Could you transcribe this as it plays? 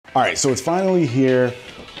All right, so it's finally here.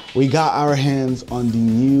 We got our hands on the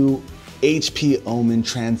new HP OMEN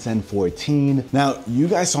Transcend 14. Now, you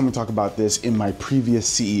guys saw me talk about this in my previous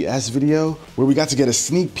CES video, where we got to get a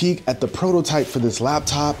sneak peek at the prototype for this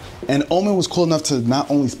laptop. And OMEN was cool enough to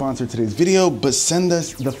not only sponsor today's video, but send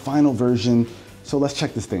us the final version. So let's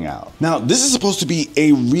check this thing out. Now, this is supposed to be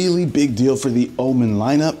a really big deal for the OMEN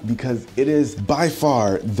lineup because it is by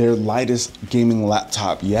far their lightest gaming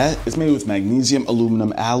laptop yet. It's made with magnesium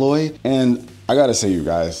aluminum alloy, and I gotta say, you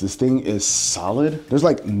guys, this thing is solid. There's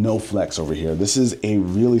like no flex over here. This is a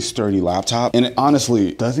really sturdy laptop, and it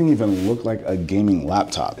honestly doesn't even look like a gaming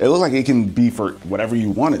laptop. It looks like it can be for whatever you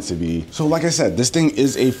want it to be. So like I said, this thing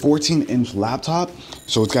is a 14-inch laptop.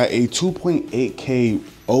 So it's got a 2.8K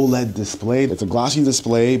OLED display. It's a glossy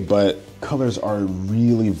display, but colors are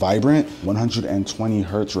really vibrant. 120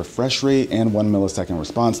 hertz refresh rate and 1 millisecond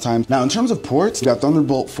response time. Now, in terms of ports, we got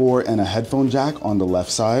Thunderbolt 4 and a headphone jack on the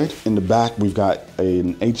left side. In the back, we've got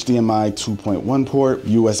an HDMI 2.1 port,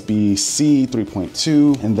 USB-C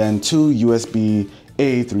 3.2, and then two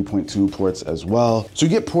USB-A 3.2 ports as well. So you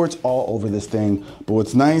get ports all over this thing, but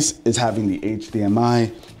what's nice is having the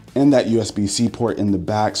HDMI and that USB-C port in the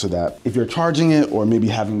back so that if you're charging it or maybe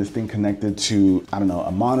having this thing connected to, I don't know,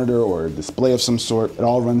 a monitor or a display of some sort, it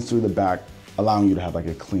all runs through the back, allowing you to have like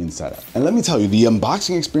a clean setup. And let me tell you, the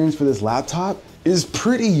unboxing experience for this laptop is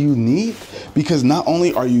pretty unique because not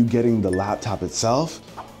only are you getting the laptop itself,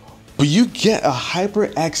 but you get a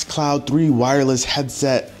HyperX Cloud 3 wireless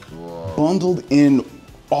headset bundled in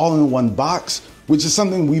all in one box, which is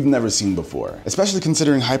something we've never seen before, especially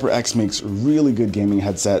considering HyperX makes really good gaming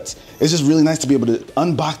headsets. It's just really nice to be able to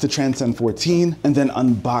unbox the Transcend 14 and then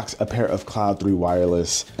unbox a pair of Cloud 3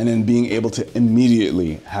 wireless and then being able to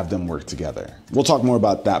immediately have them work together. We'll talk more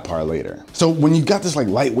about that part later. So when you got this like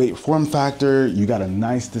lightweight form factor, you got a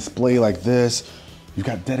nice display like this, you've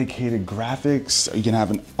got dedicated graphics. You can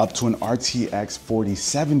have up to an RTX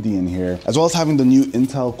 4070 in here, as well as having the new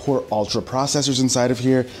Intel Core Ultra processors inside of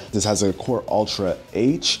here. This has a Core Ultra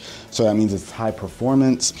H, so that means it's high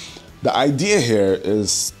performance. The idea here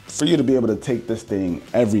is for you to be able to take this thing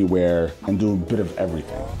everywhere and do a bit of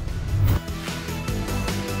everything.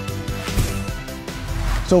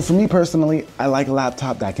 So for me personally, I like a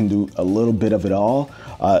laptop that can do a little bit of it all.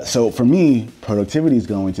 So for me, productivity is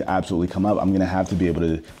going to absolutely come up. I'm gonna have to be able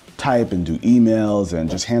to type and do emails and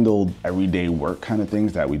just handle everyday work kind of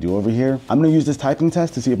things that we do over here. I'm gonna use this typing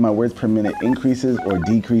test to see if my words per minute increases or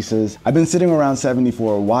decreases. I've been sitting around 70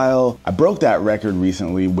 for a while. I broke that record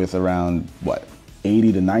recently with around, what,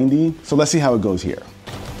 80 to 90? So let's see how it goes here.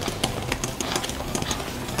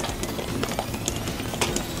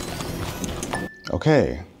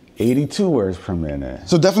 Okay. 82 words per minute.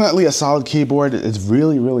 So definitely a solid keyboard. It's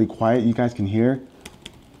really, really quiet. You guys can hear.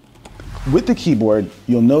 With the keyboard,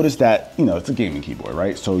 you'll notice that, you know, it's a gaming keyboard,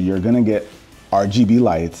 right? So you're gonna get RGB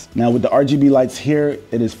lights. Now with the RGB lights here,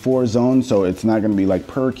 it is 4 zones, so it's not gonna be like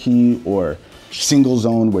per key or single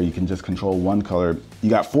zone where you can just control one color. You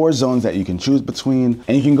got 4 zones that you can choose between,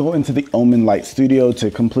 and you can go into the OMEN Light Studio to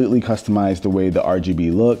completely customize the way the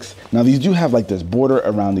RGB looks. Now these do have like this border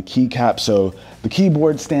around the keycap, so the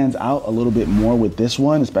keyboard stands out a little bit more with this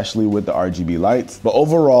one, especially with the RGB lights. But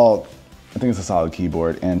overall, I think it's a solid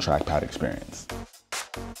keyboard and trackpad experience.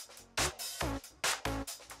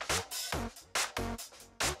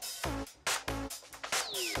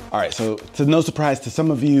 All right, so to no surprise to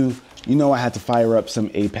some of you, you know I had to fire up some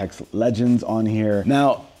Apex Legends on here.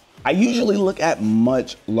 Now, I usually look at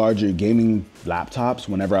much larger gaming laptops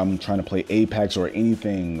whenever I'm trying to play Apex or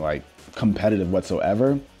anything like competitive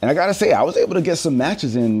whatsoever. And I gotta say, I was able to get some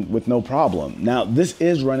matches in with no problem. Now, this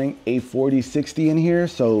is running a 4060 in here,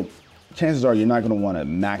 so chances are you're not gonna wanna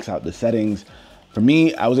max out the settings. For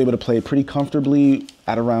me, I was able to play pretty comfortably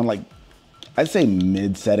at around like, I'd say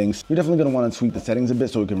mid settings. You're definitely gonna wanna tweak the settings a bit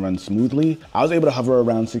so it can run smoothly. I was able to hover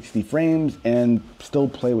around 60 frames and still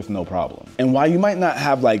play with no problem. And while you might not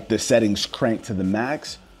have like the settings cranked to the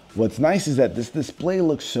max, what's nice is that this display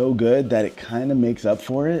looks so good that it kind of makes up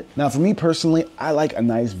for it. Now for me personally, I like a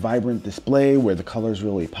nice vibrant display where the colors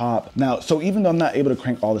really pop. Now, so even though I'm not able to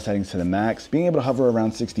crank all the settings to the max, being able to hover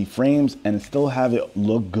around 60 frames and still have it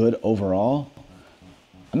look good overall,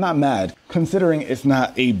 I'm not mad, considering it's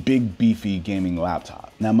not a big beefy gaming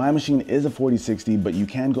laptop. Now my machine is a 4060, but you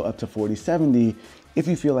can go up to 4070 if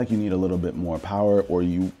you feel like you need a little bit more power or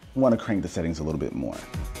you want to crank the settings a little bit more.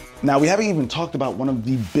 Now, we haven't even talked about one of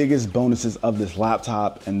the biggest bonuses of this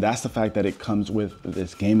laptop, and that's the fact that it comes with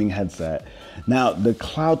this gaming headset. Now, the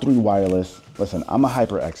Cloud 3 wireless, listen, I'm a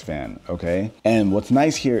HyperX fan, okay? And what's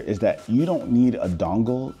nice here is that you don't need a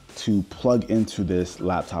dongle to plug into this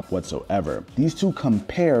laptop whatsoever. These two come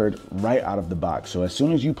paired right out of the box. So as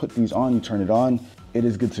soon as you put these on, you turn it on, it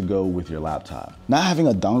is good to go with your laptop. Not having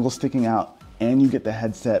a dongle sticking out and you get the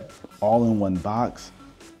headset all in one box,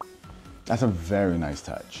 that's a very nice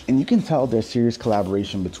touch. And you can tell there's serious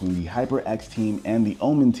collaboration between the HyperX team and the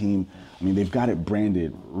OMEN team. I mean, they've got it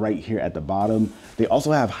branded right here at the bottom. They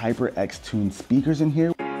also have HyperX tuned speakers in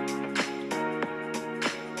here.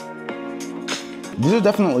 These are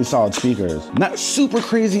definitely solid speakers. Not super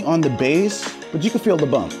crazy on the bass, but you can feel the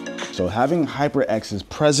bump. So having HyperX's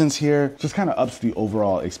presence here just kind of ups the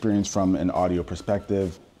overall experience from an audio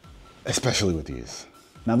perspective, especially with these.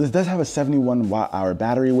 Now this does have a 71 watt-hour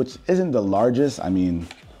battery, which isn't the largest. I mean,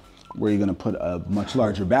 where are you gonna put a much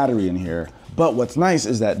larger battery in here? But what's nice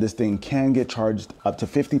is that this thing can get charged up to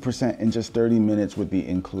 50% in just 30 minutes with the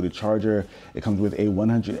included charger. It comes with a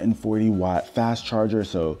 140 watt fast charger,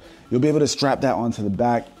 so you'll be able to strap that onto the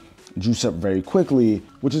back, juice up very quickly,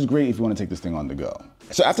 which is great if you wanna take this thing on the go.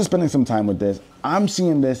 So after spending some time with this, I'm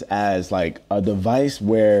seeing this as like a device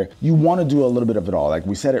where you want to do a little bit of it all. Like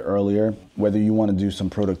we said it earlier, whether you want to do some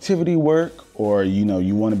productivity work or you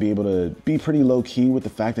want to be able to be pretty low key with the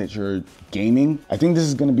fact that you're gaming. I think this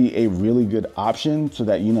is going to be a really good option so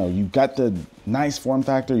that you've got the nice form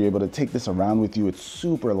factor. You're able to take this around with you. It's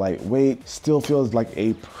super lightweight, still feels like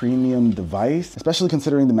a premium device, especially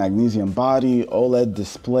considering the magnesium body, OLED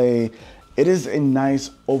display. It is a nice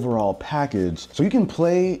overall package. So you can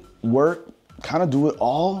play, work, kind of do it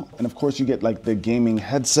all. And of course you get like the gaming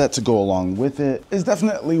headset to go along with it. It's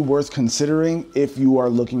definitely worth considering if you are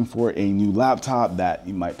looking for a new laptop that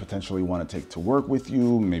you might potentially want to take to work with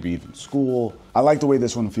you, maybe even school. I like the way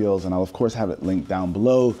this one feels, and I'll of course have it linked down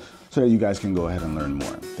below so that you guys can go ahead and learn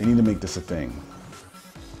more. They need to make this a thing.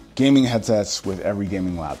 Gaming headsets with every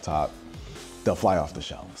gaming laptop, they'll fly off the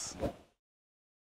shelves.